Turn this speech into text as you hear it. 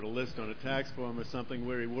a list on a tax form or something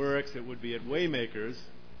where he works, it would be at Waymakers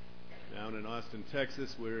down in Austin,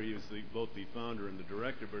 Texas, where he was both the founder and the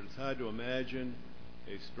director. But it's hard to imagine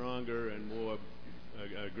a stronger and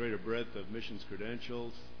a greater breadth of missions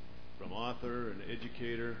credentials from author and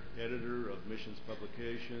educator, editor of missions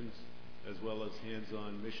publications, as well as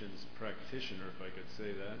hands-on missions practitioner, if I could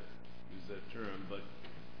say that, use that term. But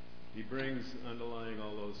he brings, underlying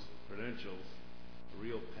all those credentials, a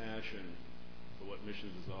real passion for what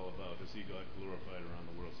missions is all about to see God glorified around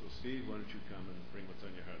the world. So Steve, why don't you come and bring what's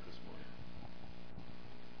on your heart this morning?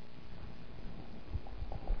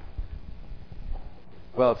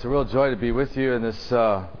 Well, it's a real joy to be with you in this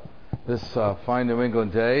fine New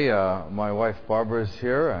England day. My wife Barbara is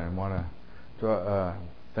here. I want to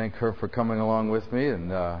thank her for coming along with me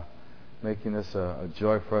and making this a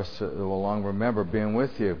joy for us to long remember being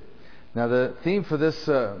with you. Now, the theme for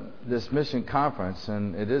this mission conference,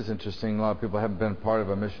 and it is interesting, a lot of people haven't been part of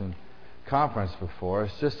a mission conference before.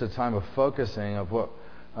 It's just a time of focusing of what,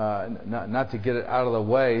 not to get it out of the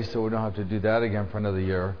way so we don't have to do that again for another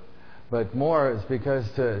year, but more is because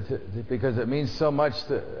it means so much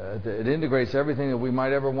that it integrates everything that we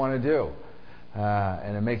might ever want to do.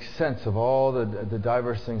 And it makes sense of all the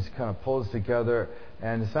diverse things, kind of pulls together.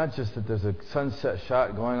 And it's not just that there's a sunset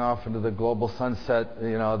shot going off into the global sunset,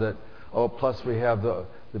 plus we have the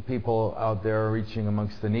people out there reaching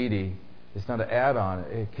amongst the needy. It's not an add-on.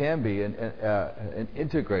 It can be an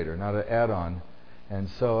integrator, not an add-on. And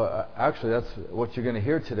so actually that's what you're going to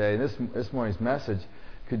hear today. This morning's message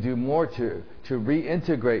could do more to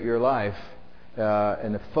reintegrate your life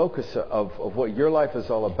and the focus of what your life is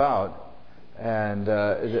all about and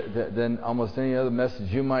than almost any other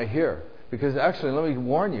message you might hear. Because actually, let me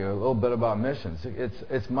warn you a little bit about missions.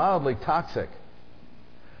 It's mildly toxic.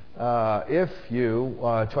 If you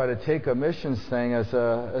try to take a missions thing as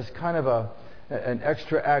kind of an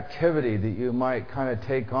extra activity that you might kind of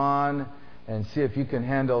take on and see if you can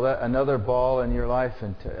handle another ball in your life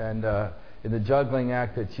and in the juggling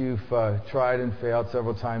act that you've tried and failed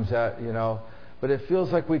several times at, but it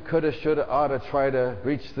feels like we coulda, shoulda, oughta try to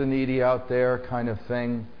reach the needy out there kind of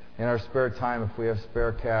thing in our spare time if we have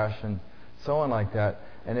spare cash and so on like that.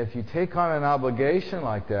 And if you take on an obligation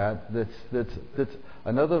like that's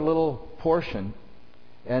another little portion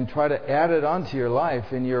and try to add it onto your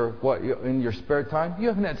life in your spare time. You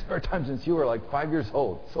haven't had spare time since you were like 5 years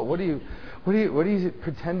old. So what are you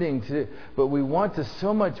pretending to do? But we want to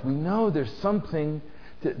so much. We know there's something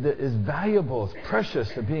that is valuable, it's precious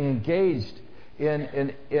to being engaged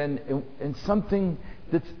in something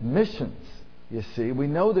that's missions. You see, we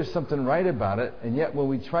know there's something right about it, and yet when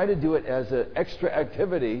we try to do it as an extra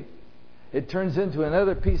activity, it turns into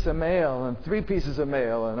another piece of mail and 3 pieces of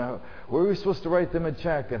mail, and where are we supposed to write them a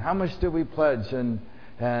check, and how much do we pledge, and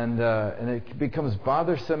it becomes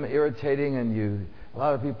bothersome, irritating, and a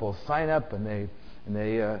lot of people sign up and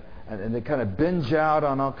they kind of binge out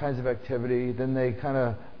on all kinds of activity, then they kind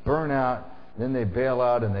of burn out, then they bail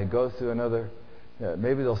out and they go through another.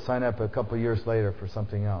 Maybe they'll sign up a couple of years later for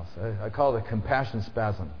something else. I call it a compassion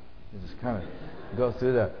spasm. You just kind of go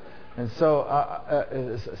through that. And so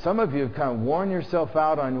some of you have kind of worn yourself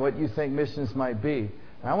out on what you think missions might be.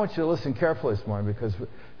 And I want you to listen carefully this morning because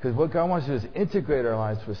what God wants to do is integrate our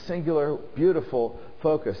lives with singular, beautiful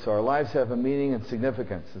focus so our lives have a meaning and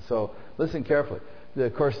significance. And so listen carefully.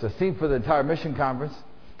 Of course, the theme for the entire mission conference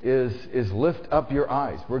is lift up your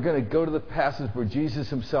eyes. We're going to go to the passage where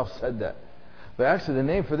Jesus himself said that. But actually, the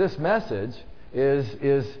name for this message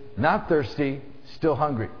is not thirsty, still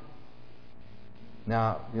hungry.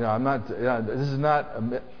 Now, I'm not. This is not,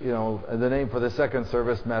 the name for the second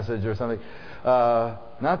service message or something.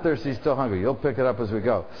 Not thirsty, still hungry. You'll pick it up as we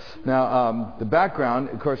go. Now, the background.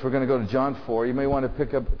 Of course, we're going to go to John 4. You may want to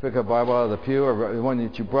pick up a Bible out of the pew or the one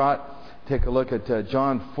that you brought. Take a look at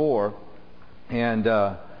John 4, and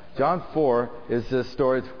John 4 is this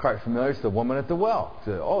story. It's quite familiar. It's the woman at the well.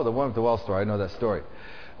 Oh, the woman at the well story. I know that story.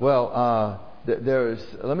 Well,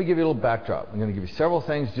 let me give you a little backdrop. I'm going to give you several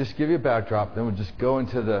things. Just give you a backdrop. Then we'll just go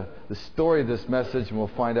into the story of this message, and we'll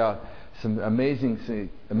find out some amazingly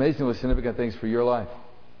significant things for your life.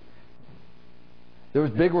 There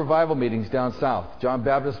was big revival meetings down south. John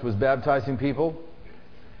Baptist was baptizing people.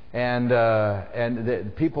 And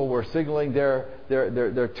the people were signaling their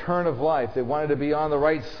turn of life. They wanted to be on the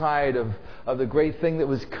right side of the great thing that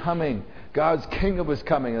was coming. God's kingdom was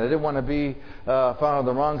coming, and they didn't want to be found on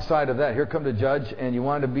the wrong side of that. Here come the judge, and you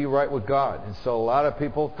wanted to be right with God. And so a lot of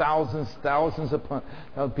people, thousands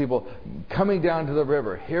of people, coming down to the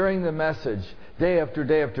river, hearing the message day after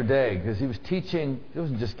day after day, because he was teaching. He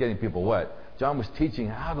wasn't just getting people wet. John was teaching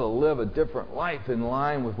how to live a different life in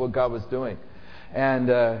line with what God was doing.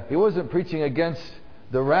 And he wasn't preaching against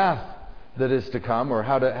the wrath that is to come, or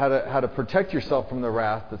how to protect yourself from the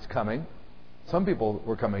wrath that's coming. Some people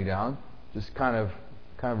were coming down, just kind of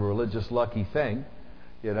a religious lucky thing,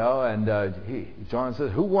 you know. And John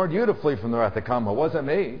says, "Who warned you to flee from the wrath to come?" It wasn't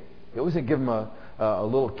me. It wasn't give him a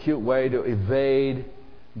little cute way to evade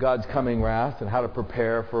God's coming wrath and how to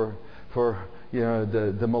prepare for you know,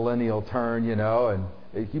 the millennial turn, you know. And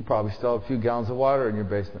you probably still have a few gallons of water in your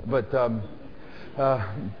basement, But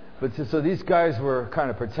so these guys were kind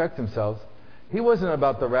of protect themselves. He wasn't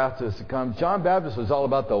about the wrath that was to come. John Baptist was all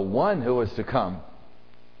about the one who was to come.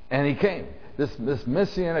 And he came. This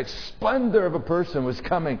messianic splendor of a person was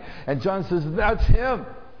coming. And John says, that's him.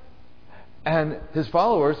 And his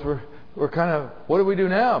followers were kind of, what do we do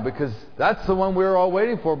now? Because that's the one we were all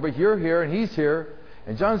waiting for. But you're here and he's here.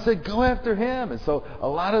 And John said, go after him. And so a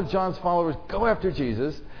lot of John's followers go after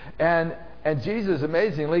Jesus. And Jesus,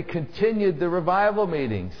 amazingly, continued the revival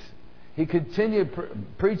meetings. He continued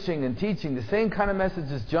preaching and teaching the same kind of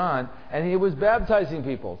message as John, and he was baptizing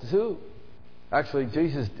people too. Actually,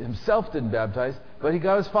 Jesus himself didn't baptize, but he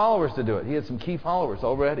got his followers to do it. He had some key followers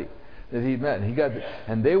already that he'd met,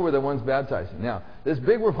 and they were the ones baptizing. Now, this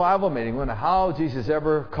big revival meeting, wonder how Jesus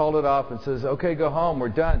ever called it off and says, okay, go home, we're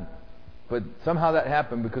done. But somehow that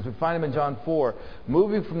happened, because we find him in John 4,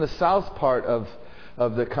 moving from the south part of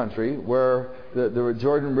the country, where the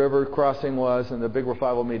Jordan River crossing was and the big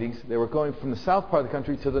revival meetings. They were going from the south part of the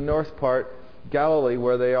country to the north part, Galilee,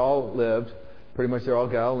 where they all lived. Pretty much they're all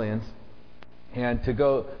Galileans. And to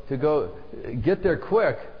go get there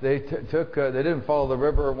quick, they didn't follow the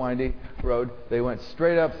river windy road. They went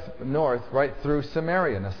straight up north, right through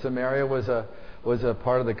Samaria. Now, Samaria was a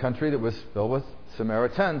part of the country that was filled with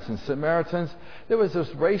Samaritans. And Samaritans, there was this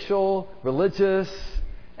racial, religious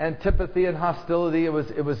antipathy and hostility. It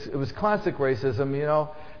was classic racism, you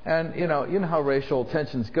know. And you know how racial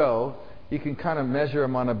tensions go. You can kind of measure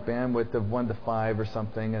them on a bandwidth of 1 to 5 or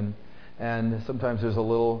something, and sometimes there's a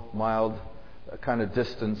little mild kind of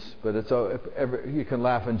distance, but you can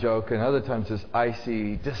laugh and joke, and other times there's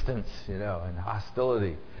icy distance, you know, and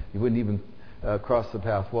hostility. You wouldn't even cross the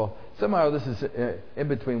path. Well, somehow this is in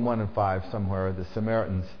between 1 and 5 somewhere, the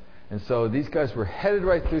Samaritans. And so these guys were headed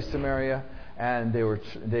right through Samaria. And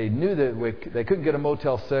they knew that they couldn't get a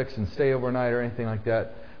Motel 6 and stay overnight or anything like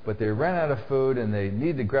that. But they ran out of food and they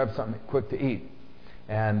needed to grab something quick to eat.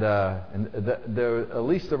 And at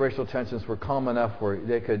least the racial tensions were calm enough where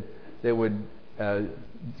they would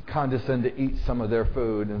condescend to eat some of their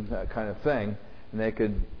food and that kind of thing. And they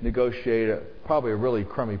could negotiate probably a really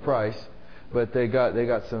crummy price. But they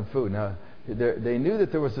got some food. Now they knew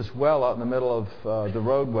that there was this well out in the middle of the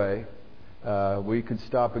roadway where you could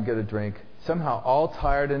stop and get a drink. Somehow, all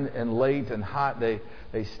tired and late and hot, they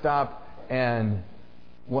stopped and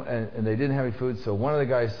they didn't have any food. So one of the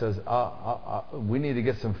guys says, "We need to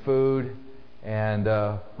get some food. And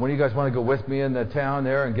one of you guys want to go with me in the town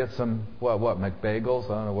there and get some McBagels?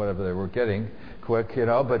 I don't know, whatever they were getting quick, you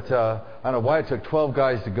know. But I don't know why it took 12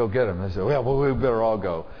 guys to go get them. They said, well, we better all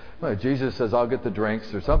go. Well, Jesus says, I'll get the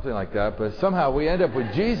drinks or something like that. But somehow we end up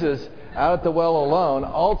with Jesus out at the well alone,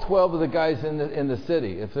 all 12 of the guys in the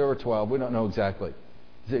city. If there were 12, we don't know exactly.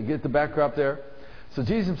 Does it get the backdrop there? So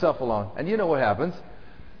Jesus himself alone. And you know what happens.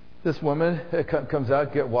 This woman comes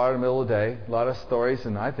out, get water in the middle of the day. A lot of stories,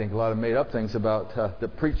 and I think a lot of made-up things about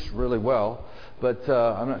that preach really well. But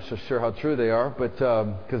I'm not so sure how true they are, but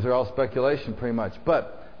because they're all speculation pretty much.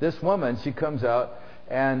 But this woman, she comes out,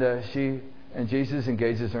 and Jesus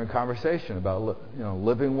engages her in conversation about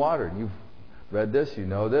living water. And you've read this, you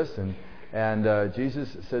know this, and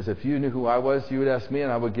Jesus says, if you knew who I was, you would ask me,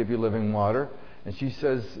 and I would give you living water. And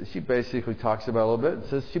she basically talks about it a little bit and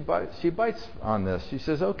says she bites on this. She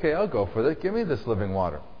says, okay, I'll go for it. Give me this living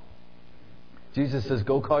water. Jesus says,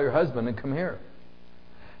 go call your husband and come here.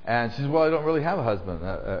 And she says, well, I don't really have a husband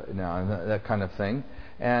now, and that kind of thing.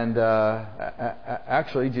 And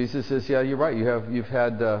actually, Jesus says, yeah, you're right. You've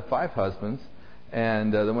had 5 husbands,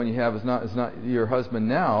 and the one you have is not your husband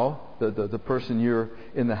now, the person you're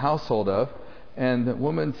in the household of. And the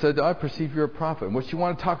woman said, I perceive you're a prophet. And what she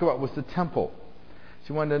wanted to talk about was the temple.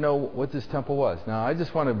 She wanted to know what this temple was. Now, I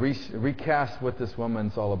just want to recast what this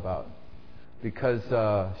woman's all about, because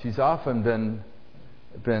she's often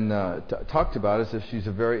been talked about as if she's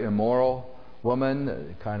a very immoral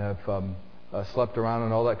woman, kind of slept around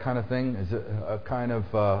and all that kind of thing, is a kind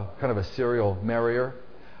of a serial marrier,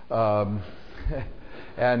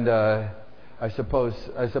 and I suppose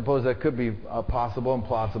that could be possible and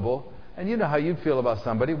plausible. And you know how you'd feel about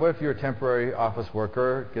somebody. What if you're a temporary office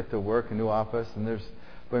worker, get to work, a new office, and there's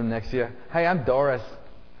one next to you. Hey, I'm Doris.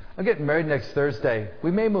 I'm getting married next Thursday.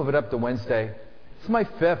 We may move it up to Wednesday. It's my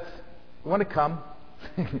 5th. You want to come?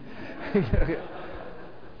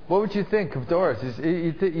 What would you think of Doris?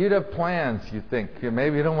 You'd have plans, you think.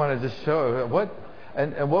 Maybe you don't want to just show what.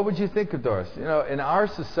 And what would you think of Doris? In our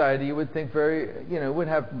society, you would think would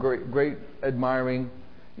have great admiring,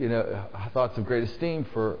 thoughts of great esteem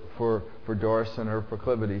for Doris and her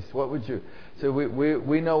proclivities. What would you? So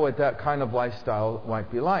we know what that kind of lifestyle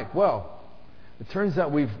might be like. Well, it turns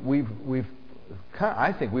out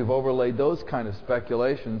I think we've overlaid those kind of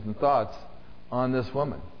speculations and thoughts on this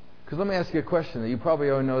woman. Because let me ask you a question that you probably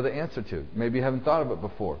already know the answer to. Maybe you haven't thought of it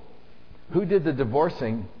before. Who did the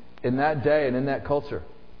divorcing in that day and in that culture?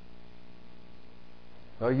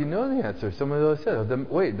 Oh, you know the answer. Some of those said,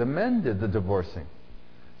 the men did the divorcing.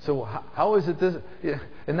 So how is it this?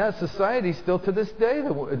 In that society, still to this day,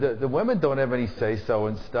 the women don't have any say-so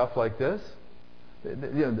and stuff like this.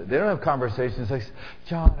 They don't have conversations like,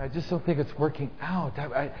 John, I just don't think it's working out.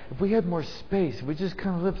 If we had more space, if we just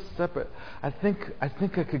kind of lived separate, I think I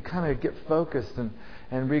could kind of get focused and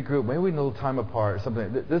regroup. Maybe we need a little time apart or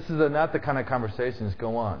something. This is not the kind of conversations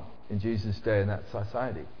go on in Jesus' day in that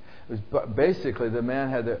society. It was basically the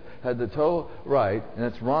man had the total right, and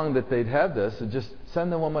it's wrong that they'd have this, to just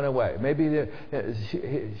send the woman away. Maybe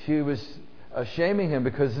she was shaming him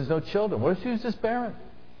because there's no children. What if she was just barren?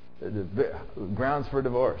 The grounds for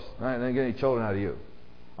divorce. Right? And then get any children out of you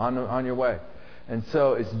on your way. And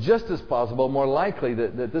so it's just as possible, more likely,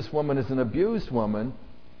 that this woman is an abused woman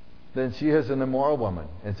than she is an immoral woman.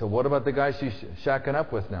 And so what about the guy she's shacking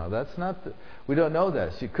up with now? We don't know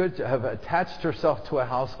that. She could have attached herself to a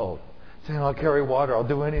household, saying, I'll carry water, I'll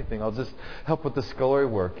do anything, I'll just help with the scullery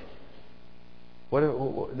work.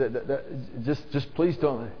 Just please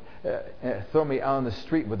don't throw me out on the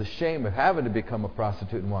street with the shame of having to become a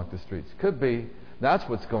prostitute and walk the streets. Could be that's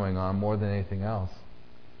what's going on more than anything else.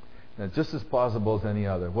 Now, just as plausible as any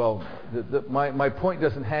other. Well, my point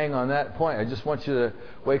doesn't hang on that point. I just want you to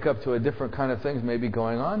wake up to a different kind of things maybe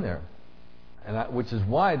going on there. Which is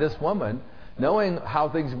why this woman, knowing how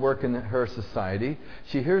things work in her society,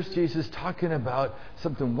 she hears Jesus talking about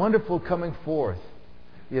something wonderful coming forth.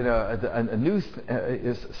 A new,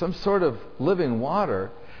 some sort of living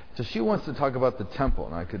water. So she wants to talk about the temple,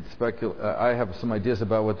 and I could speculate. I have some ideas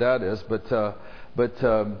about what that is, but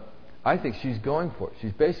I think she's going for it. She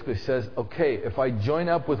basically says, "Okay, if I join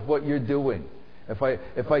up with what you're doing, if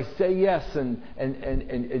I say yes, and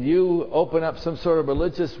you open up some sort of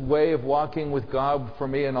religious way of walking with God for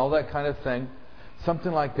me, and all that kind of thing,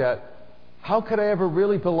 something like that, how could I ever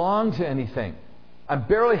really belong to anything? I'm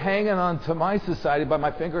barely hanging on to my society by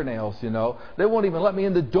my fingernails. They won't even let me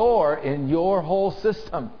in the door in your whole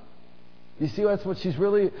system." You see, that's what she's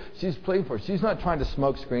playing for. She's not trying to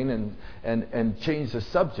smokescreen and change the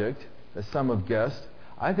subject, as some have guessed.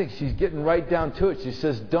 I think she's getting right down to it. She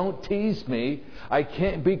says, don't tease me. I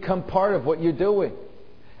can't become part of what you're doing.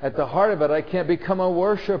 At the heart of it, I can't become a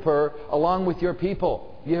worshiper along with your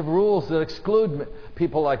people. You have rules that exclude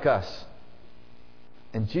people like us.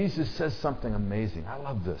 And Jesus says something amazing. I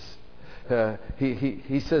love this.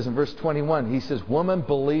 He says in verse 21, he says, "Woman,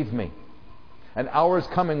 believe me. An hour is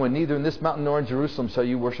coming when neither in this mountain nor in Jerusalem shall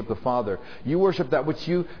you worship the Father. You worship that which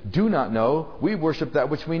you do not know. We worship that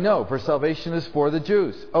which we know. For salvation is for the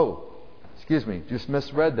Jews." Oh, excuse me. Just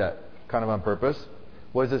misread that kind of on purpose.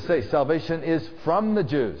 What does it say? Salvation is from the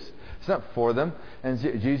Jews. It's not for them. And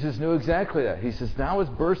Jesus knew exactly that. He says, now it's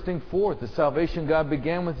bursting forth. The salvation God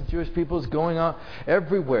began with the Jewish people is going on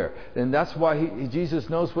everywhere. And that's why Jesus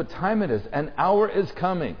knows what time it is. An hour is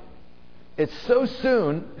coming. It's so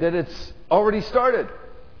soon that it's already started.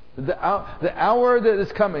 The hour that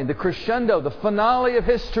is coming, the crescendo, the finale of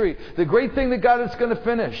history, the great thing that God is going to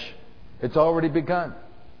finish, it's already begun.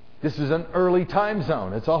 This is an early time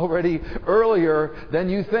zone. It's already earlier than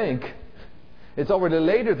you think. It's already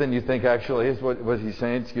later than you think, actually, is what he's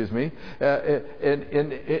saying, excuse me.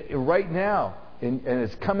 Right now, and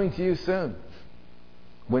it's coming to you soon.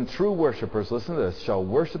 When true worshipers, listen to this, shall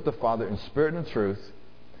worship the Father in spirit and truth.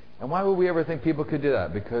 And why would we ever think people could do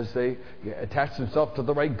that? Because they attached themselves to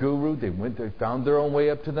the right guru. They found their own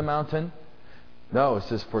way up to the mountain. No, it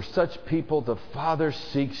says, for such people, the Father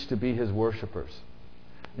seeks to be His worshipers.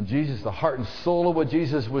 And Jesus, the heart and soul of what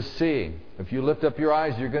Jesus was seeing. If you lift up your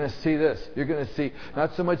eyes, you're going to see this. You're going to see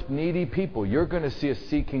not so much needy people. You're going to see a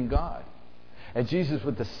seeking God. And Jesus,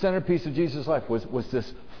 with the centerpiece of Jesus' life, was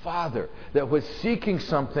this Father that was seeking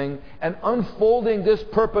something and unfolding this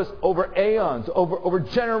purpose over aeons, over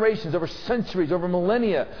generations, over centuries, over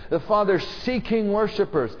millennia. The Father seeking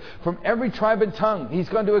worshipers from every tribe and tongue. He's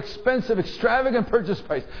gone to expensive, extravagant purchase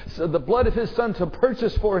price. So the blood of His Son to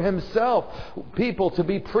purchase for Himself people to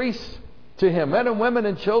be priests, to Him, men and women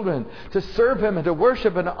and children, to serve Him and to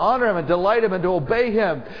worship and to honor Him and delight Him and to obey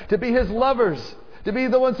Him, to be His lovers, to be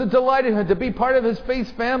the ones that delight in Him, to be part of His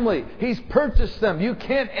faith family. He's purchased them. You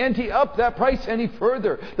can't ante up that price any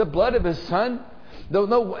further. The blood of His Son.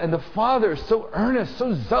 And the Father is so earnest,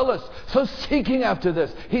 so zealous, so seeking after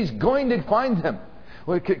this. He's going to find them.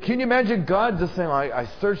 Well, can you imagine God just saying, I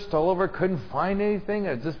searched all over, couldn't find anything.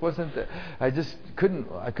 I just couldn't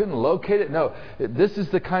locate it. No, this is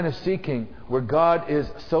the kind of seeking where God is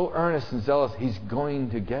so earnest and zealous, He's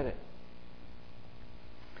going to get it.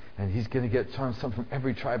 And He's going to get some from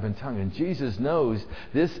every tribe and tongue. And Jesus knows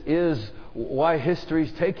this is why history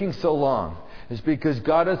is taking so long. It's because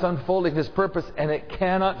God is unfolding His purpose, and it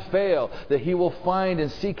cannot fail. That He will find and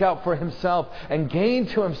seek out for Himself and gain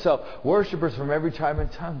to Himself worshipers from every tribe and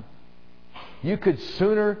tongue. You could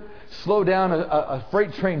sooner slow down a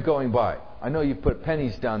freight train going by. I know you put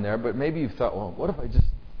pennies down there, but maybe you thought, well, what if I just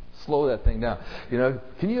slow that thing down?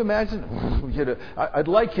 Can you imagine? I'd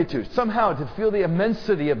like you to somehow to feel the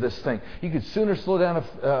immensity of this thing. You could sooner slow down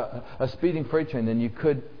a speeding freight train than you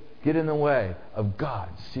could get in the way of God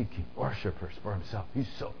seeking worshipers for Himself. He's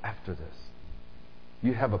so after this.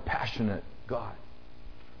 You have a passionate God.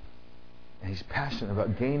 And He's passionate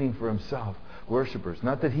about gaining for Himself worshipers.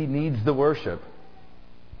 Not that He needs the worship.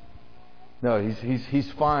 No,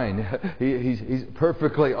 He's fine. He's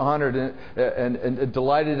perfectly honored and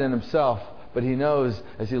delighted in Himself. But He knows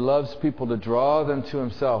as He loves people to draw them to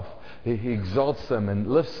Himself, He exalts them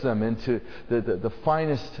and lifts them into the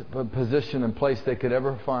finest position and place they could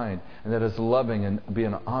ever find. And that is loving and be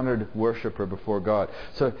an honored worshiper before God.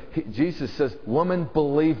 So Jesus says, woman,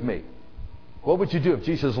 believe me. What would you do if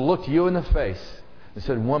Jesus looked you in the face and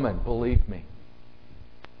said, woman, believe me?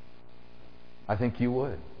 I think you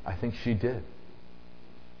would. I think she did.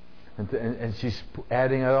 And she's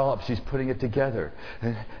adding it all up. She's putting it together.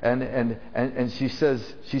 And she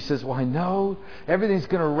says, well, I know everything's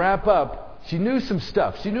going to wrap up. She knew some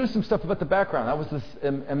stuff. She knew some stuff about the background. That was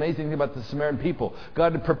the amazing thing about the Samaritan people.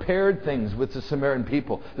 God had prepared things with the Samaritan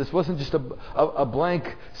people. This wasn't just a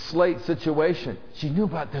blank slate situation. She knew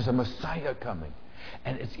about there's a Messiah coming.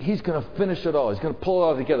 And He's going to finish it all. He's going to pull it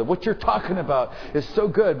all together. What you're talking about is so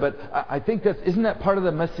good, but I think isn't that part of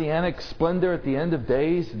the messianic splendor at the end of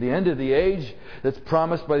days, the end of the age that's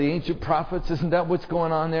promised by the ancient prophets? Isn't that what's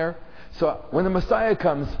going on there? So when the Messiah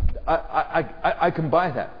comes, I can buy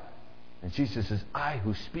that. And Jesus says, I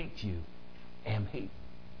who speak to you am He.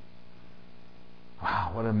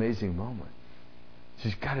 Wow, what an amazing moment.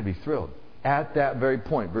 She's got to be thrilled. At that very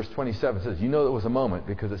point, verse 27 says, you know it was a moment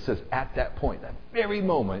because it says at that point, that very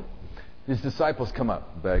moment, His disciples come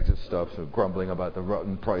up, bags of stuff, so grumbling about the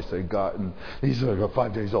rotten price they got, and these are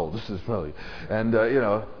 5 days old. This is really, and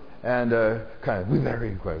kind of, we better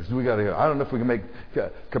eat quick. We got to go. I don't know if we can make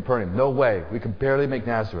Capernaum. No way. We can barely make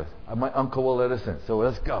Nazareth. My uncle will let us in, so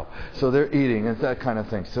let's go. So they're eating. It's that kind of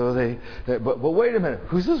thing. So but wait a minute.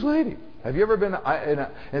 Who's this lady? Have you ever been in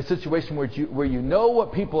a situation where you know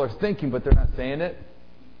what people are thinking, but they're not saying it?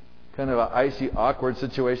 Kind of an icy, awkward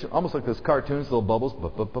situation. Almost like those cartoons, little bubbles.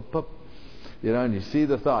 Bup, bup, bup, bup. And you see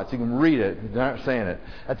the thoughts. You can read it. They're not saying it.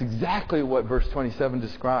 That's exactly what verse 27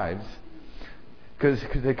 describes. Because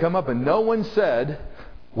they come up and no one said,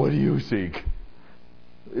 what do you seek?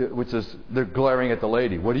 Which is, they're glaring at the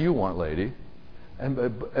lady. What do you want, lady? And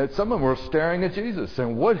some of them were staring at Jesus,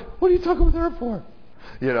 saying, what are you talking with her for?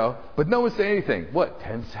 But no one said anything. What,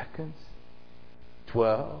 10 seconds?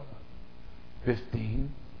 12?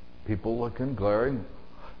 15? People looking, glaring,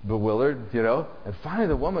 bewildered, And finally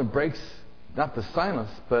the woman breaks, not the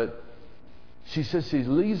silence, but she says she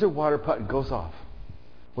leaves her water pot and goes off.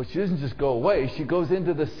 Well, she doesn't just go away. She goes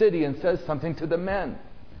into the city and says something to the men.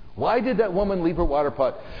 Why did that woman leave her water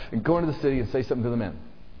pot and go into the city and say something to the men?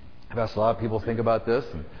 I've asked a lot of people to think about this.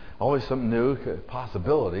 And always something new,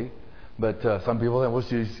 possibility. But some people think, well,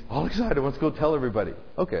 she's all excited, wants to go tell everybody.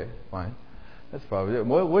 Okay, fine. That's probably it.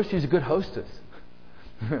 Well, she's a good hostess.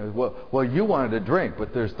 well, you wanted a drink,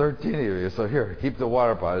 but there's 13 of you. So here, keep the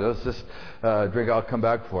water pot. Let's just drink. I'll come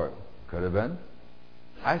back for it. Could have been.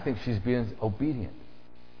 I think she's being obedient.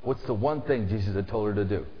 What's the one thing Jesus had told her to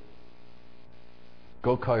do?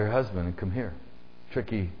 Go call your husband and come here.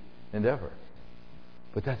 Tricky endeavor.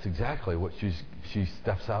 But that's exactly what she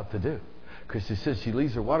steps out to do. Because she says she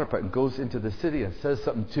leaves her water pot and goes into the city and says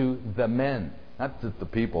something to the men. Not to the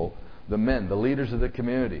people, the men, the leaders of the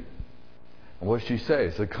community. And what does she say?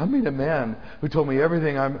 She said, come meet a man who told me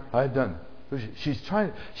everything I've done.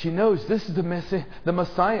 She knows this is the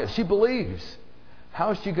Messiah. She believes. How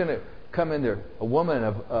is she going to come in there. A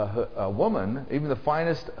woman, even the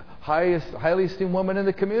finest, highly esteemed woman in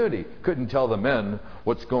the community, couldn't tell the men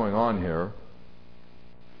what's going on here,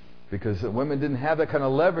 because women didn't have that kind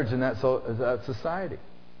of leverage in that society.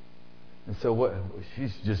 And so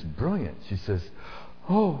she's just brilliant. She says,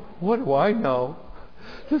 "Oh, what do I know?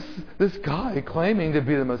 This guy claiming to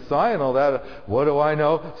be the Messiah and all that, what do I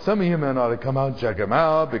know? Some of you men ought to come out and check him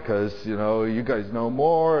out because, you guys know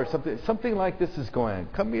more," or something like this is going on.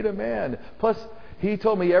 Come meet a man. Plus, he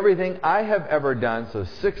told me everything I have ever done. So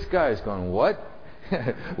 6 guys going, "What?"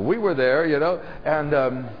 We were there,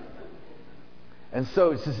 and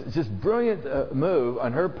so it's just brilliant move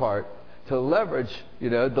on her part to leverage,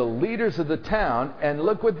 the leaders of the town. And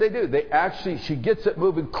look what they do. She gets it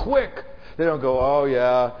moving quick. They don't go, "Oh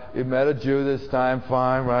yeah, you met a Jew this time,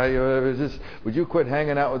 fine, right? Would you quit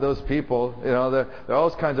hanging out with those people?" There are all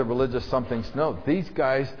kinds of religious somethings. No, these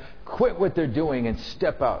guys quit what they're doing and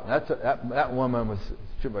step out. That woman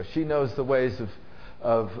she knows the ways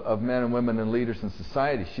of men and women and leaders in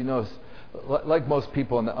society. She knows, like most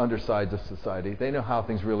people on the undersides of society, they know how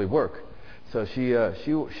things really work. So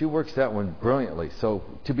she works that one brilliantly. So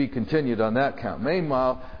to be continued on that count.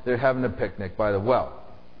 Meanwhile, they're having a picnic by the well.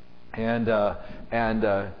 And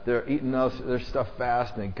they're eating their stuff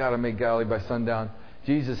fast, and they got to make Galilee by sundown.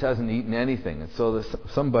 Jesus hasn't eaten anything, and so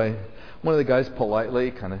one of the guys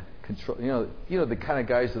politely kind of control. The kind of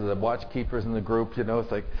guys that are the watch keepers in the group.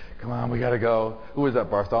 It's like, "Come on, we got to go." Who was that?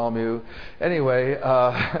 Bartholomew. Anyway,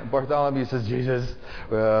 Bartholomew says, "Jesus,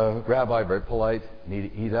 Rabbi, very polite.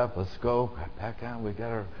 Need to eat up. Let's go. Back out. We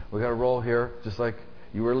got to roll here, just like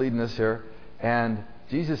you were leading us here." And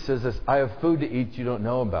Jesus says this, "I have food to eat you don't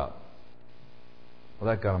know about." Well,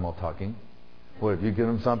 that got them all talking. What, have you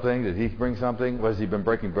given him something? Did he bring something? Has he been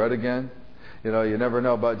breaking bread again? You never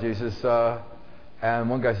know about Jesus. And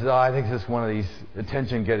one guy says, "I think this is one of these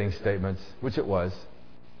attention-getting statements," which it was.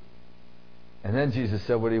 And then Jesus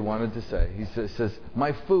said what he wanted to say. He says,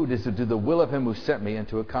 "My food is to do the will of him who sent me and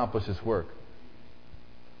to accomplish his work."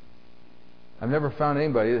 I've never found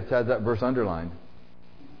anybody that's had that verse underlined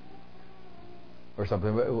or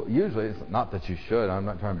something. But usually, it's not that you should. I'm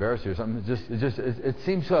not trying to embarrass you or something. It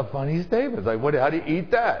seems so funny statement. It's like, how do you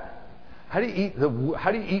eat that? How do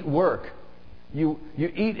you eat work? You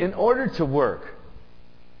eat in order to work.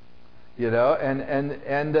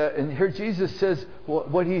 And here Jesus says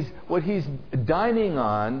what he's dining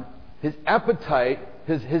on, his appetite,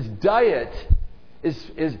 his diet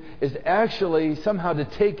is actually somehow to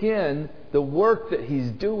take in the work that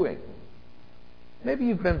he's doing. Maybe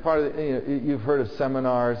you've been part of you've heard of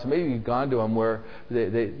seminars. Maybe you've gone to them where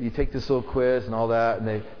you take this little quiz and all that, and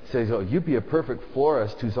they say, "Oh, you'd be a perfect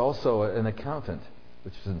florist who's also an accountant,"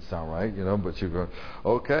 which doesn't sound right, But you go,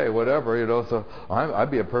 "Okay, whatever, So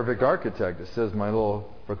I'd be a perfect architect." It says my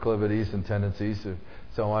little proclivities and tendencies, and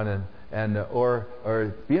so on, or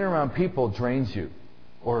being around people drains you,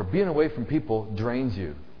 or being away from people drains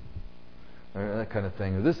you, or that kind of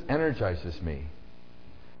thing. This energizes me.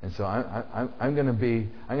 And so I'm going to be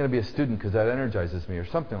a student because that energizes me, or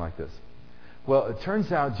something like this. Well, it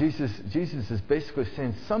turns out Jesus is basically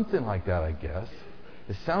saying something like that. I guess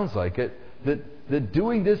it sounds like it. That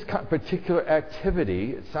doing this particular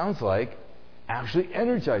activity, it sounds like, actually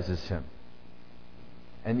energizes him.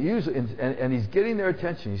 And usually, and he's getting their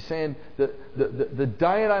attention. He's saying the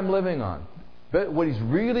diet I'm living on. But what he's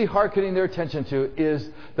really hearkening their attention to is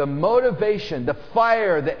the motivation, the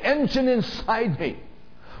fire, the engine inside me.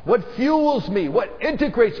 What fuels me, what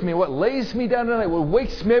integrates me, what lays me down at night, what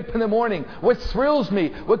wakes me up in the morning, what thrills me,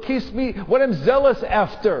 what keeps me, what I'm zealous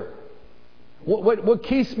after, what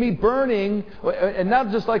keeps me burning, and not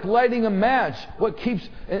just like lighting a match, what keeps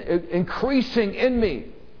increasing in me.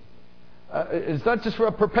 It's not just for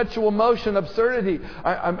a perpetual motion, absurdity.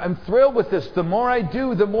 I'm thrilled with this. The more I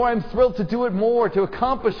do, the more I'm thrilled to do it more, to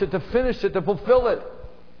accomplish it, to finish it, to fulfill it.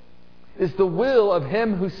 Is the will of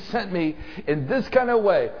him who sent me in this kind of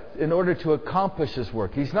way in order to accomplish his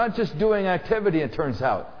work. He's not just doing activity, it turns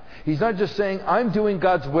out. He's not just saying, "I'm doing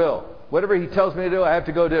God's will. Whatever he tells me to do, I have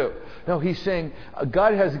to go do." No, he's saying,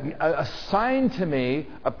 God has assigned to me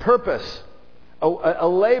a purpose, a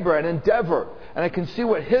labor, an endeavor. And I can see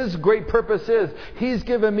what his great purpose is. He's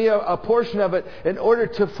given me a portion of it in order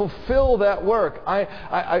to fulfill that work.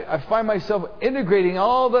 I find myself integrating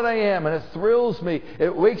all that I am, and it thrills me.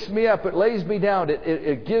 It wakes me up. It lays me down.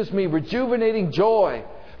 It gives me rejuvenating joy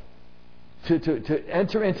to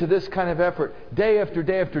enter into this kind of effort day after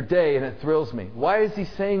day after day, and it thrills me. Why is he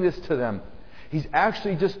saying this to them? He's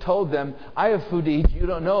actually just told them, "I have food to eat you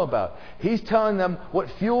don't know about." He's telling them what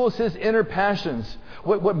fuels his inner passions,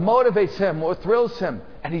 what motivates him, what thrills him.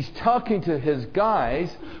 And And he's talking to his guys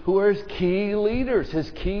who are his key leaders, his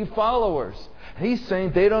key followers. And he's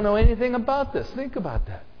saying they don't know anything about this. Think about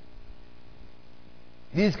that.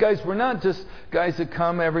 These guys were not just guys that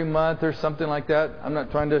come every month or something like that. I'm not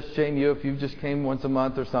trying to shame you if you just came once a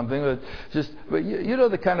month or something. But you know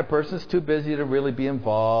the kind of person that's too busy to really be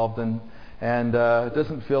involved and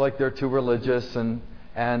doesn't feel like they're too religious and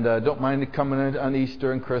don't mind coming in on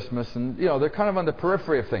Easter and Christmas. And, they're kind of on the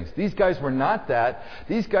periphery of things. These guys were not that.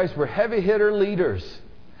 These guys were heavy hitter leaders.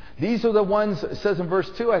 These are the ones, it says in verse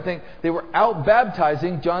 2, I think, they were out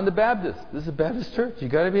baptizing John the Baptist. This is a Baptist church. You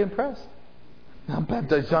got to be impressed. I'm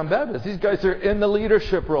baptized John Baptist. These guys are in the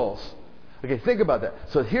leadership roles. Okay, think about that.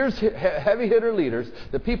 So here's heavy hitter leaders,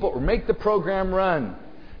 the people who make the program run.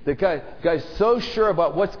 The guy's so sure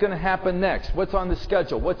about what's going to happen next, what's on the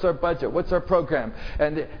schedule, what's our budget, what's our program,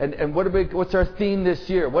 and what's our theme this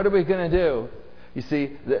year, what are we going to do? You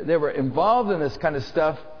see, they were involved in this kind of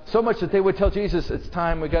stuff so much that they would tell Jesus, it's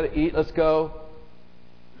time, we got to eat, let's go.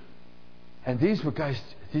 And these were guys,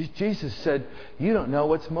 Jesus said, you don't know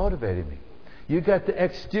what's motivating me. You got the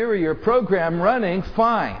exterior program running,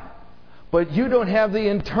 fine. But you don't have the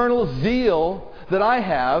internal zeal that I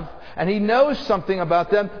have. And he knows something about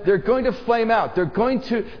them. They're going to flame out. They're going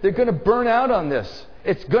to burn out on this.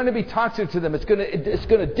 It's going to be toxic to them. It's going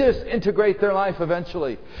to disintegrate their life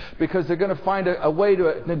eventually. Because they're going to find a way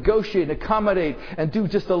to negotiate and accommodate and do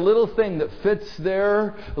just a little thing that fits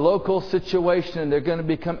their local situation. They're going to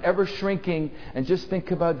become ever shrinking and just think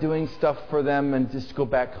about doing stuff for them and just go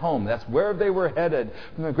back home. That's where they were headed.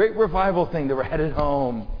 From the great revival thing, they were headed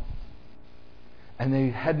home. And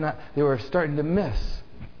they were starting to miss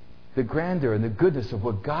the grandeur and the goodness of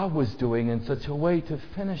what God was doing in such a way to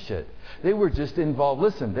finish it. They were just involved.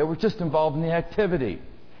 Listen, they were just involved in the activity.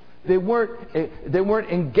 They weren't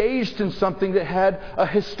engaged in something that had a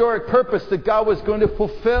historic purpose that God was going to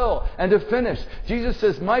fulfill and to finish. Jesus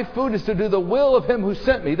says, my food is to do the will of Him who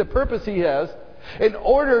sent me, the purpose He has, in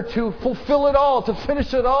order to fulfill it all, to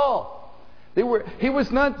finish it all.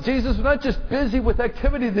 Jesus was not just busy with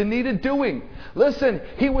activity that needed doing. Listen,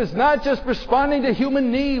 He was not just responding to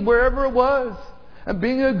human need wherever it was and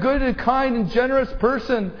being a good and kind and generous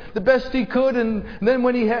person the best He could, and then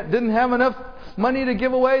when He didn't have enough money to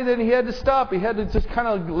give away, then He had to stop. He had to just kind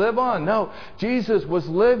of live on. No, Jesus was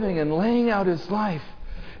living and laying out His life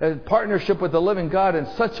in partnership with the living God in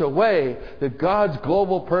such a way that God's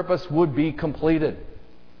global purpose would be completed.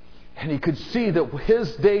 And he could see that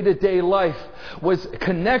his day-to-day life was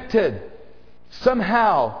connected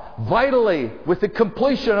somehow, vitally, with the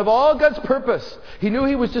completion of all God's purpose. He knew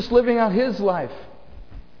he was just living out his life.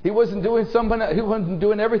 He wasn't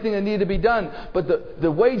doing everything that needed to be done. But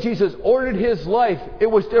the way Jesus ordered his life, it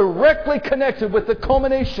was directly connected with the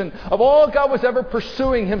culmination of all God was ever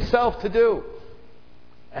pursuing Himself to do.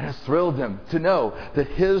 And it thrilled him to know that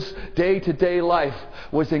his day-to-day life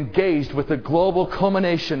was engaged with a global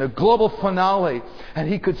culmination, a global finale. And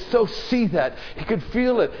he could so see that. He could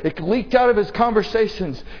feel it. It leaked out of his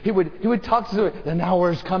conversations. He would talk to them. The hour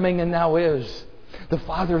is coming and now is. The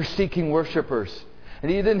Father is seeking worshipers. And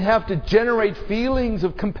he didn't have to generate feelings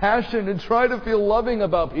of compassion and try to feel loving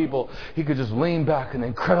about people. He could just lean back in the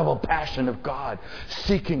incredible passion of God,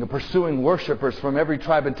 seeking and pursuing worshipers from every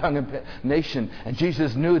tribe and tongue and nation. And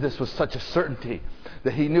Jesus knew this was such a certainty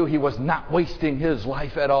that He knew He was not wasting His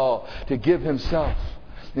life at all to give Himself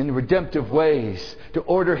in redemptive ways, to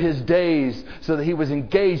order His days so that He was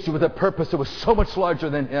engaged with a purpose that was so much larger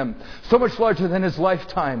than Him, so much larger than His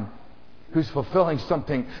lifetime. He was fulfilling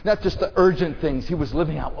something, not just the urgent things. He was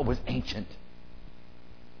living out what was ancient.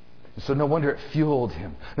 So no wonder it fueled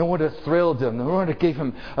him. No wonder it thrilled him. No wonder it gave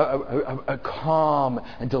him a calm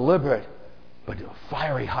and deliberate, but a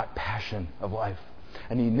fiery hot passion of life.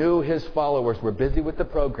 And he knew his followers were busy with the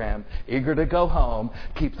program, eager to go home,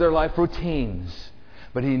 keep their life routines.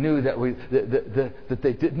 But he knew that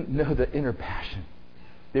they didn't know the inner passion.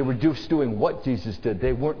 They were just doing what Jesus did.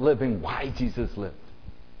 They weren't living why Jesus lived.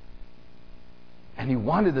 And He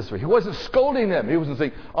wanted this. He wasn't scolding them. He wasn't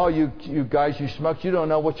saying, oh, you guys, you schmucks, you don't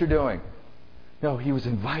know what you're doing. No, He was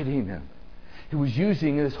inviting them. He was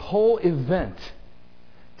using this whole event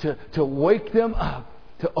to wake them up,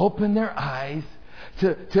 to open their eyes,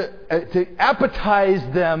 to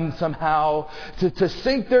appetize them somehow, to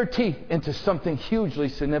sink their teeth into something hugely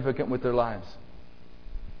significant with their lives.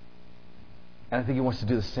 And I think He wants to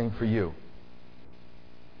do the same for you.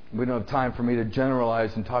 We don't have time for me to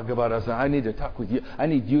generalize and talk about us. I need to talk with you. I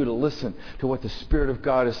need you to listen to what the Spirit of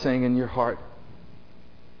God is saying in your heart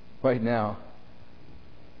right now.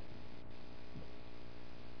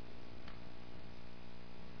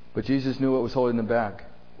 But Jesus knew what was holding them back.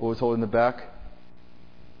 What was holding them back?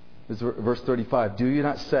 This is verse 35. Do you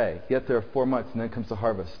not say, yet there are 4 months and then comes the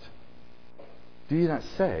harvest? Do you not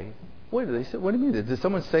say? What did they say? What do you mean? Did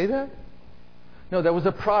someone say that? No, that was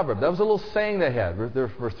a proverb. That was a little saying they had.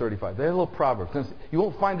 Verse 35. They had a little proverb. You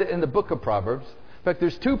won't find it in the book of Proverbs. In fact,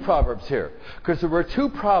 there's 2 proverbs here. Because there were 2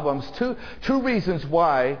 problems, two reasons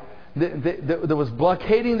why there was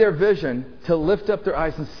blockading their vision to lift up their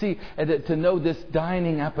eyes and see, and to know this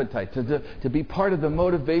dining appetite, to be part of the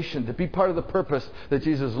motivation, to be part of the purpose that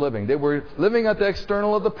Jesus is living. They were living at the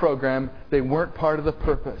external of the program. They weren't part of the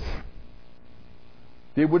purpose.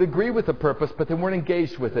 They would agree with the purpose, but they weren't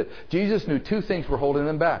engaged with it. Jesus knew 2 things were holding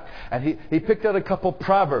them back. And he picked out a couple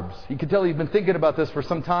proverbs. You could tell he'd been thinking about this for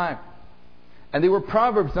some time. And they were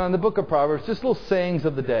proverbs, not in the book of Proverbs, just little sayings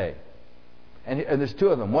of the day. And there's 2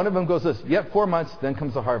 of them. One of them goes this: yet 4 months, then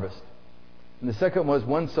comes the harvest. And the second was,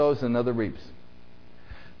 one sows and another reaps.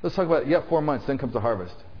 Let's talk about yet 4 months, then comes the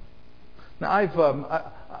harvest. Now,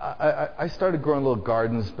 I started growing little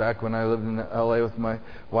gardens back when I lived in L.A. with my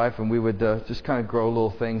wife, and we would just kind of grow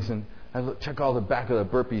little things. And I'd check all the back of the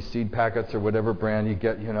Burpee seed packets or whatever brand you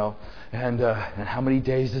get, and how many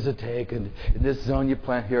days does it take, and in this zone you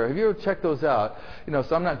plant here. Have you ever checked those out?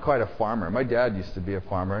 So I'm not quite a farmer. My dad used to be a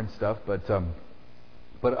farmer and stuff,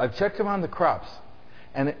 but I've checked them on the crops,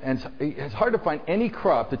 and it's hard to find any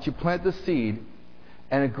crop that you plant the seed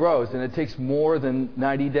and it grows, and it takes more than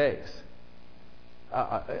 90 days.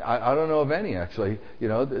 I don't know of any, actually.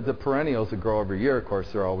 The perennials that grow every year, of course,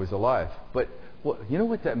 they're always alive. But you know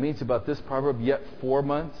what that means about this proverb, yet 4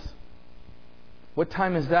 months? What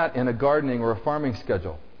time is that in a gardening or a farming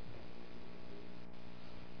schedule?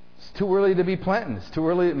 It's too early to be planting. It's too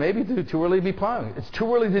early, maybe too early to be plowing. It's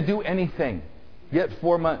too early to do anything. Yet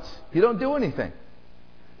 4 months. You don't do anything.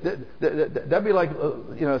 That'd be like,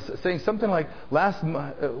 saying something like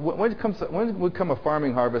when would come a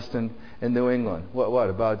farming harvest in New England? What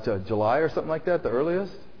about July or something like that, the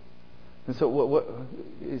earliest? And so what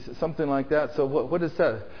is something like that? So what is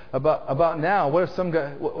that about now? What if some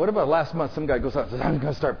guy? What about last month? Some guy goes out and says, "I'm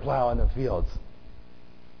going to start plowing the fields."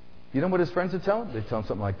 You know what his friends would tell him? They'd tell him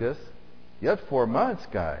something like this: "Yet 4 months,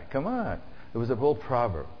 guy. Come on." It was a old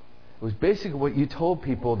proverb. It was basically what you told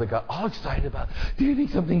people that got all excited about. Do you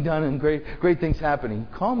need something done and great things happening?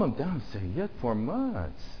 Calm them down and say, yet 4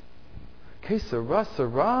 months. Que sera,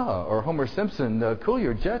 sera. Or Homer Simpson, cool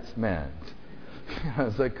your jets, man.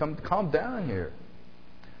 It's like, calm down here.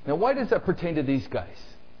 Now, why does that pertain to these guys?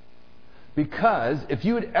 Because if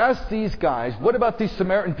you had asked these guys, what about these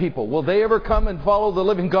Samaritan people? Will they ever come and follow the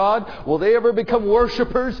living God? Will they ever become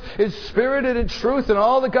worshipers in spirit and in truth and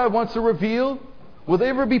all that God wants to reveal? Will they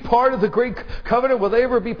ever be part of the great covenant? Will they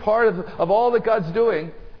ever be part of all that God's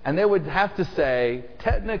doing? And they would have to say,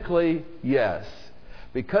 technically, yes.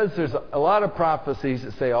 Because there's a lot of prophecies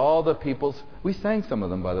that say all the peoples, we sang some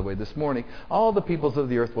of them, by the way, this morning, all the peoples of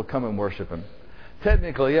the earth will come and worship Him.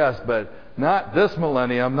 Technically, yes, but not this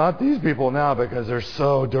millennium, not these people now, because they're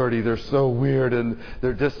so dirty, they're so weird, and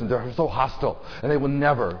they're distant, they're so hostile. And they will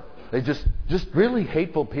never. They just really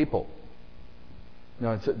hateful people.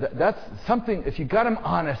 No, that's something, if you got them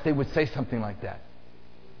honest, they would say something like that.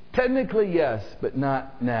 Technically, yes, but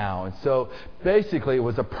not now. And so, basically, it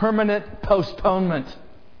was a permanent postponement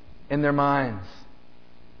in their minds.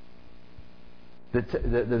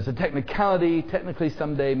 There's a technicality, technically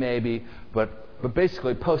someday maybe, but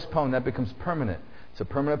basically postponed, that becomes permanent. It's a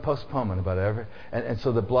permanent postponement about every... And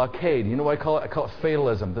so the blockade, you know what I call it? I call it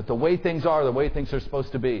fatalism. That the way things are, the way things are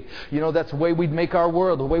supposed to be. That's the way we'd make our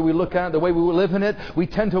world, the way we look at it, the way we live in it. We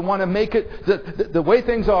tend to want to make it the way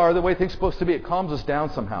things are, the way things are supposed to be. It calms us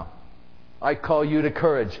down somehow. I call you to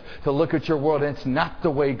courage to look at your world, and it's not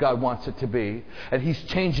the way God wants it to be. And He's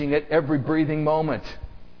changing it every breathing moment.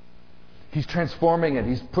 He's transforming it.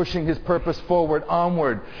 He's pushing His purpose forward,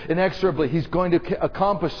 onward, inexorably. He's going to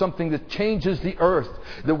accomplish something that changes the earth.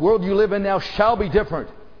 The world you live in now shall be different.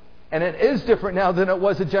 And it is different now than it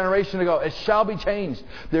was a generation ago. It shall be changed.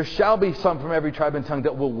 There shall be some from every tribe and tongue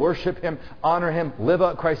that will worship Him, honor Him, live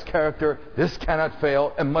out Christ's character. This cannot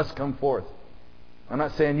fail and must come forth. I'm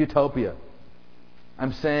not saying utopia.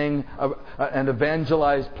 I'm saying an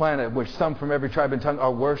evangelized planet where some from every tribe and tongue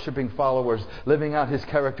are worshiping followers, living out His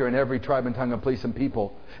character in every tribe and tongue and place and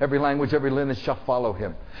people. Every language, every lineage shall follow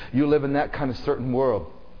Him. You live in that kind of certain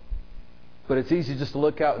world. But it's easy just to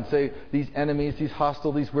look out and say, these enemies, these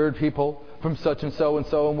hostile, these weird people from such and so,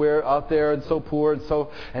 and we're out there and so poor and so...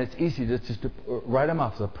 And it's easy to just to write them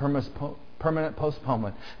off as a permanent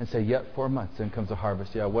postponement and say, yet 4 months, then comes a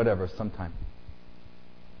harvest. Yeah, whatever, sometime.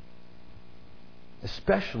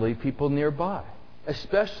 Especially people nearby.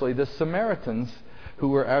 Especially the Samaritans who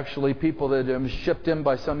were actually people that shipped in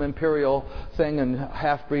by some imperial thing and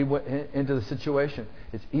half-breed into the situation.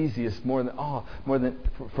 It's easiest more than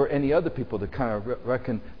for any other people to kind of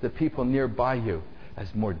reckon the people nearby you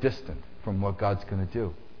as more distant from what God's going to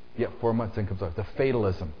do. Yet 4 months then comes up the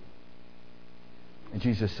fatalism. And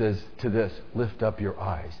Jesus says to this, lift up your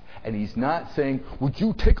eyes. And He's not saying, would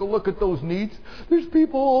you take a look at those needs? There's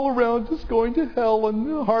people all around us going to hell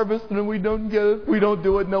and harvest, and we don't get it. We don't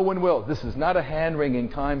do it. No one will. This is not a hand-wringing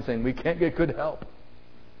time saying we can't get good help.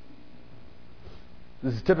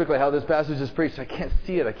 This is typically how this passage is preached. I can't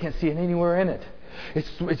see it. I can't see it anywhere in it.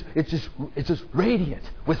 It's just radiant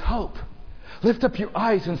with hope. Lift up your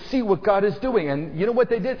eyes and see what God is doing. And you know what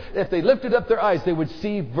they did? If they lifted up their eyes, they would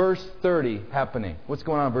see verse 30 happening. What's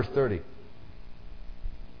going on in verse 30?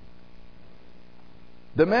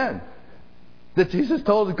 The men that Jesus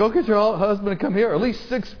told, go get your husband and come here. At least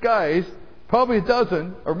 6 guys, probably a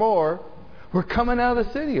dozen or more, were coming out of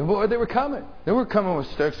the city. And they were coming. They were coming with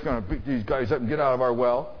sticks, going to beat these guys up and get out of our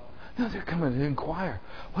well. No, they're coming to inquire.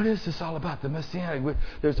 What is this all about? The Messianic.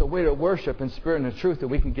 There's a way to worship in spirit and in truth that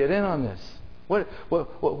we can get in on this. What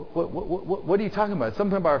are you talking about?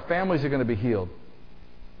 Something about our families are going to be healed,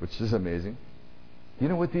 which is amazing. You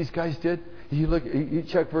know what these guys did? You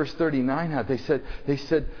check verse 39 out. They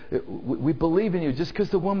said, we believe in you just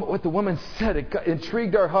because what the woman said, it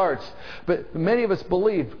intrigued our hearts. But many of us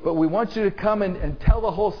believed. But we want you to come and tell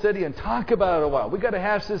the whole city and talk about it a while. We got to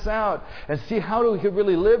hash this out and see how we could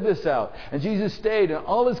really live this out. And Jesus stayed, and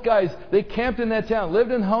all his guys, they camped in that town,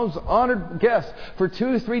 lived in homes, honored guests for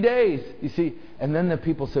 2 to 3 days. You see, and then the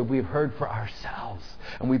people said, we've heard for ourselves.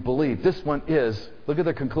 And we believe. This one is, look at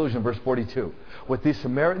the conclusion, verse 42. What these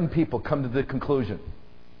Samaritan people come to the conclusion.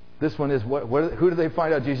 This one is, who do they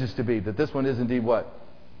find out Jesus to be? That this one is indeed what?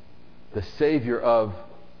 The Savior of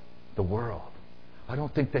the world. I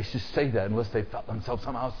don't think they should say that unless they felt themselves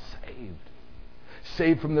somehow saved.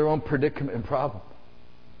 Saved from their own predicament and problem.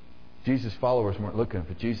 Jesus' followers weren't looking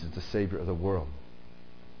for Jesus, the Savior of the world.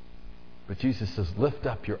 But Jesus says, lift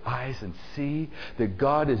up your eyes and see that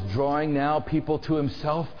God is drawing now people to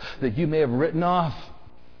Himself that you may have written off.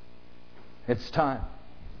 It's time.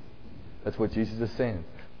 That's what Jesus is saying.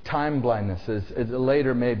 Time blindness is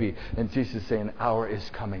later maybe. And Jesus is saying, the hour is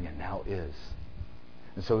coming and now is.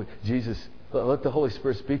 And so Jesus, let the Holy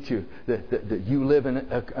Spirit speak to you that you live in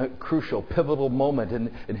a crucial, pivotal moment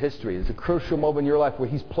in history. It's a crucial moment in your life where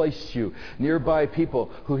He's placed you nearby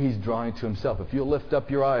people who He's drawing to Himself. If you lift up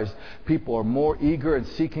your eyes, people are more eager and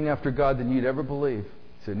seeking after God than you'd ever believe.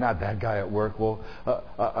 You say, not that guy at work. Well,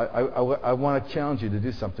 I want to challenge you to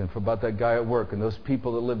do something about that guy at work and those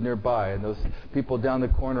people that live nearby and those people down the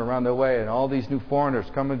corner around the way and all these new foreigners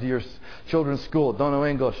coming to your children's school, don't know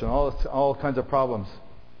English, and all kinds of problems.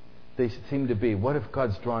 They seem to be. What if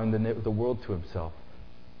God's drawing the world to Himself?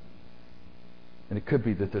 And it could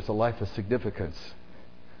be that there's a life of significance,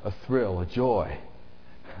 a thrill, a joy,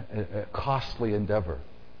 a costly endeavor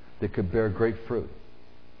that could bear great fruit.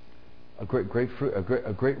 A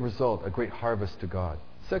great result, a great harvest to God.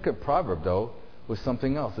 Second proverb, though, was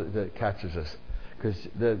something else that catches us. Because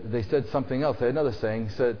they said something else. They had another saying,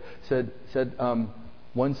 said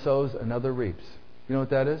one sows, another reaps. You know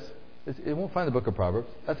what that is? It won't find the book of Proverbs.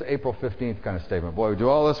 That's an April 15th kind of statement. Boy, we do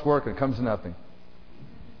all this work and it comes to nothing.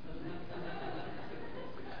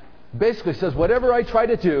 Basically says, whatever I try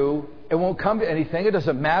to do, it won't come to anything. It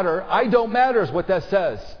doesn't matter. I don't matter is what that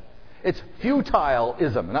says. It's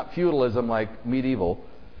futileism, not feudalism like medieval.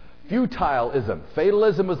 Futileism.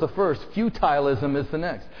 Fatalism is the first. Futileism is the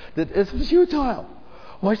next. That it's futile.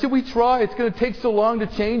 Why should we try? It's going to take so long to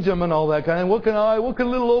change them and all that kind of. What can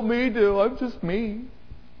little old me do? I'm just me.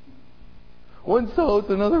 One sows,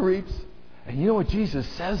 another reaps. And you know what Jesus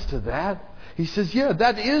says to that? He says, yeah,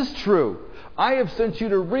 that is true. I have sent you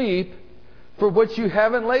to reap for what you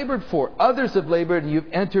haven't labored for. Others have labored and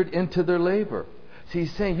you've entered into their labor. So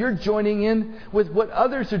he's saying you're joining in with what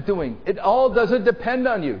others are doing. It all doesn't depend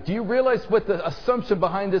on you. Do you realize what the assumption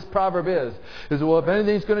behind this proverb is? Well, if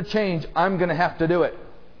anything's going to change, I'm going to have to do it.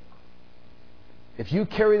 If you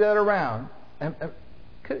carry that around,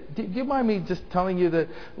 do you mind me just telling you that,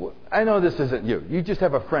 I know this isn't you. You just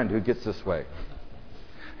have a friend who gets this way.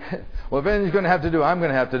 Well, if anything's going to have to do it, I'm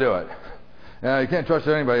going to have to do it. You can't trust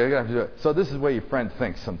anybody. You're going to have to do it. So this is the way your friend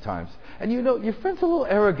thinks sometimes. And you know, your friend's a little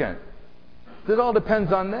arrogant. It all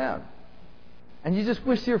depends on them. And you just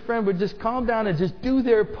wish your friend would just calm down and just do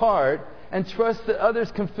their part and trust that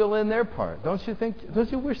others can fill in their part. Don't you think?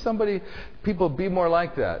 Don't you wish people be more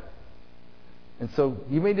like that? And so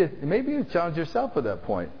maybe you challenge yourself at that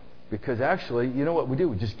point. Because actually, you know what we do?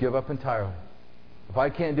 We just give up entirely. If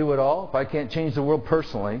I can't do it all, if I can't change the world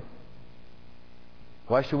personally,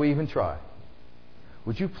 Why should we even try?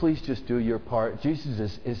 Would you please just do your part?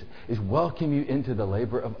 Jesus is welcoming you into the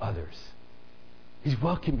labor of others. He's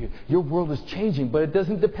welcoming you. Your world is changing, but it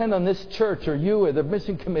doesn't depend on this church or you or the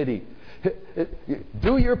mission committee.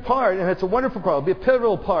 Do your part, and it's a wonderful part. It'll be a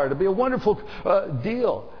pivotal part. It'll be a wonderful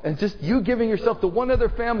deal. And just you giving yourself to one other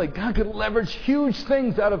family, God could leverage huge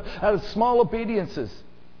things out of small obediences.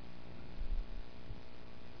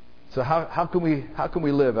 So how can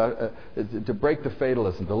we live to break the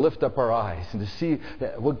fatalism, to lift up our eyes, and to see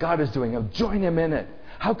what God is doing, and join Him in it?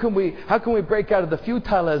 How can we break out of the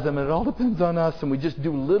futilism, and it all depends on us, and we just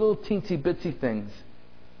do little teensy bitsy things?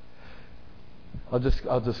 I'll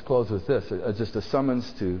just close with this. Just a summons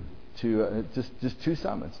to just two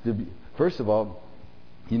summons. First of all,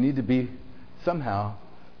 you need to be somehow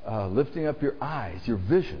lifting up your eyes, your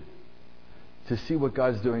vision, to see what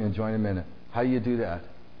God's doing and join Him in it. How do you do that?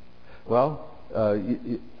 Well,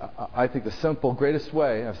 I think the simple, greatest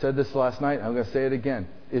way, I've said this last night, I'm going to say it again,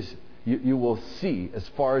 is you will see as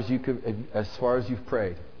far as you've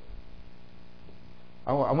prayed.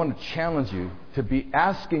 I want to challenge you to be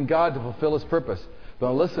asking God to fulfill His purpose.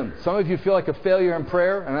 But listen, some of you feel like a failure in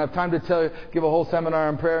prayer, and I have time to give a whole seminar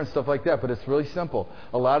on prayer and stuff like that, but it's really simple.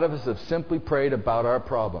 A lot of us have simply prayed about our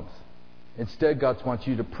problems. Instead, God wants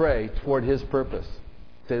you to pray toward His purpose.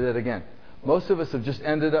 Say that again. Most of us have just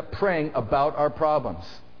ended up praying about our problems.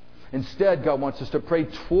 Instead, God wants us to pray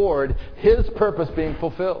toward His purpose being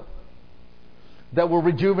fulfilled. That will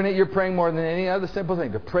rejuvenate your praying more than any other simple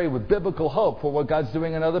thing. To pray with biblical hope for what God's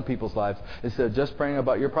doing in other people's lives instead of just praying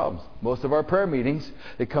about your problems. Most of our prayer meetings,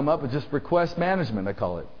 they come up with just request management, I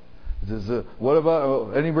call it. What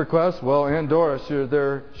about any requests? Well, Aunt Doris,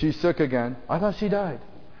 she's sick again. I thought she died.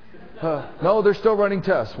 No, they're still running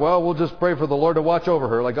tests. Well, we'll just pray for the Lord to watch over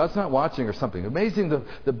her. Like God's not watching or something. Amazing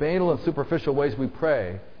the banal and superficial ways we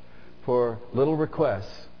pray for little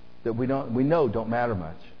requests that we know don't matter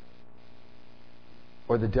much.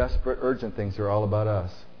 Or the desperate, urgent things that are all about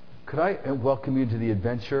us. Could I welcome you to the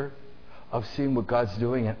adventure of seeing what God's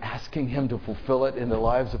doing and asking Him to fulfill it in the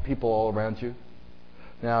lives of people all around you?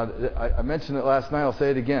 Now, I mentioned it last night. I'll say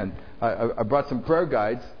it again. I brought some prayer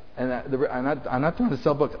guides. And I'm not trying to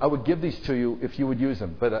sell books. I would give these to you if you would use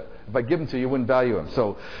them. But if I give them to you, you wouldn't value them.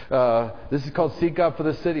 So this is called Seek God for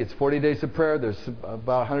the City. It's 40 days of prayer. There's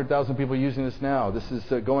about 100,000 people using this now. This is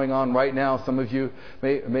going on right now. Some of you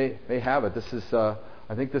may have it.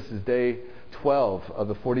 I think this is day 12 of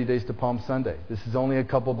the 40 days to Palm Sunday. This is only a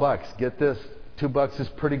couple bucks. Get this. $2 is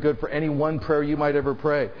pretty good for any one prayer you might ever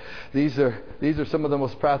pray. These are some of the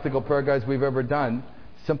most practical prayer guides we've ever done.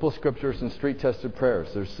 Simple scriptures and street-tested prayers.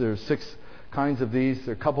 There's 6 kinds of these.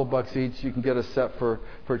 They're a couple bucks each. You can get a set for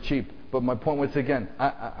cheap. But my point was, again,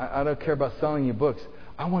 I don't care about selling you books.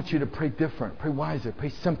 I want you to pray different, pray wiser, pray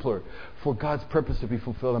simpler for God's purpose to be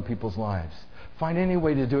fulfilled in people's lives. Find any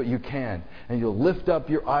way to do it you can. And you'll lift up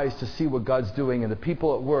your eyes to see what God's doing and the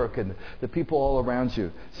people at work and the people all around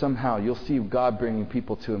you. Somehow you'll see God bringing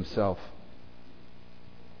people to Himself.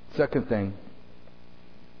 Second thing,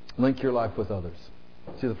 link your life with others.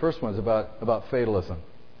 See, the first one is about fatalism.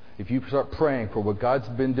 If you start praying for what God's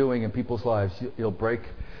been doing in people's lives, you'll break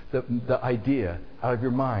the idea out of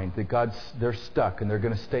your mind that they're stuck and they're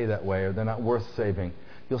going to stay that way or they're not worth saving.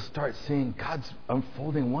 You'll start seeing God's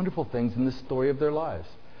unfolding wonderful things in the story of their lives.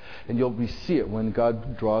 And you'll see it when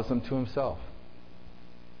God draws them to Himself.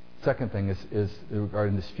 Second thing is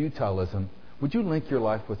regarding this futilism. Would you link your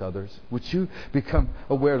life with others? Would you become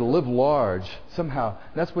aware to live large somehow?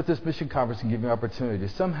 That's what this mission conference can give you an opportunity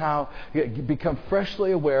to somehow become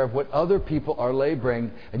freshly aware of what other people are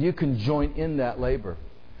laboring, and you can join in that labor.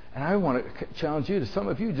 And I want to challenge you to some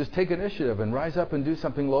of you just take initiative and rise up and do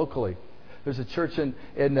something locally. There's a church in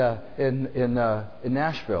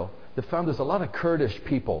Nashville that found there's a lot of Kurdish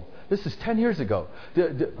people. This is 10 years ago.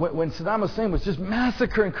 When Saddam Hussein was just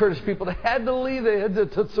massacring Kurdish people, they had to leave. They had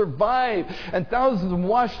to survive. And thousands of them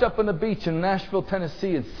washed up on the beach in Nashville,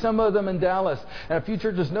 Tennessee, and some of them in Dallas. And a few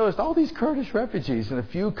churches noticed all these Kurdish refugees, and a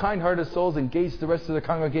few kind-hearted souls engaged the rest of the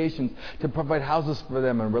congregations to provide houses for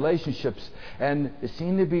them and relationships. And it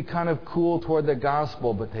seemed to be kind of cool toward the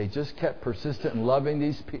gospel, but they just kept persistent in loving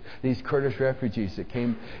these Kurdish refugees that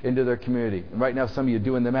came into their community. And right now, some of you are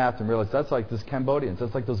doing the math and realize that's like those Cambodians,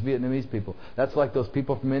 that's like those Vietnamese people, that's like those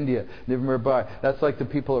people from India nearby, that's like the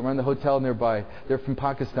people that run the hotel nearby, they're from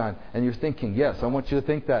Pakistan. And you're thinking, yes, I want you to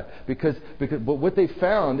think that. But what they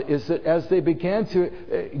found is that as they began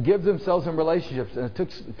to give themselves in relationships, and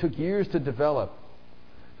it took years to develop,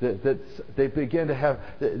 that they began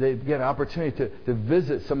an opportunity to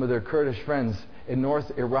visit some of their Kurdish friends in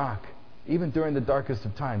North Iraq. even during the darkest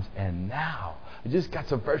of times. And now, I just got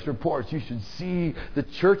some fresh reports. You should see the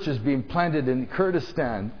churches being planted in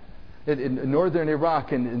Kurdistan, in northern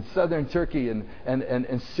Iraq, and in southern Turkey,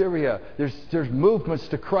 and Syria. There's movements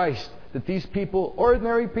to Christ that these people,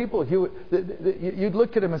 ordinary people, you'd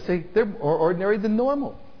look at them and say, they're more ordinary than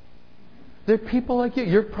normal. They're people like you.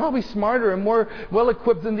 You're probably smarter and more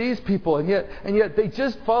well-equipped than these people. And yet they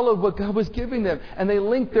just followed what God was giving them. And they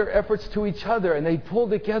linked their efforts to each other. And they pulled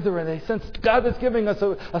together. And they sensed God was giving us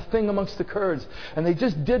a thing amongst the Kurds. And they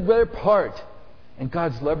just did their part. And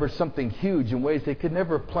God's leveraged something huge in ways they could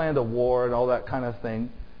never have planned a war and all that kind of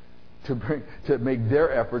thing to make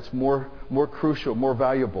their efforts more crucial, more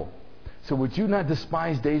valuable. So would you not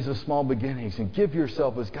despise days of small beginnings and give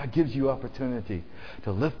yourself, as God gives you opportunity,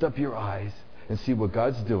 to lift up your eyes and see what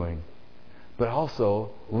God's doing, but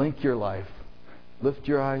also link your life. Lift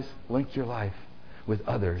your eyes, link your life with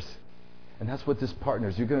others. And that's what this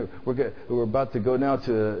partners. We're about to go now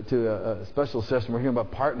to a special session. We're hearing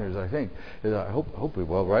about partners, I think. I hope we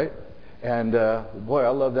will, right? And boy, I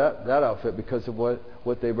love that outfit because of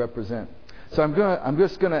what they represent. So I'm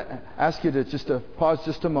just going to ask you to pause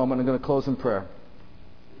just a moment. I'm going to close in prayer.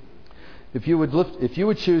 If you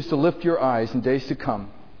would choose to lift your eyes in days to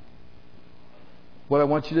come, what I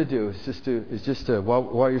want you to do is just to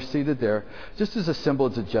while you're seated there, just as a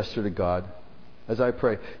symbol, as a gesture to God, as I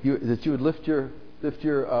pray, that you would lift your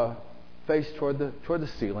face toward the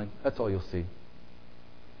ceiling. That's all you'll see.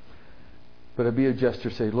 But it'd be a gesture.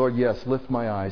 Say, Lord, yes, lift my eyes.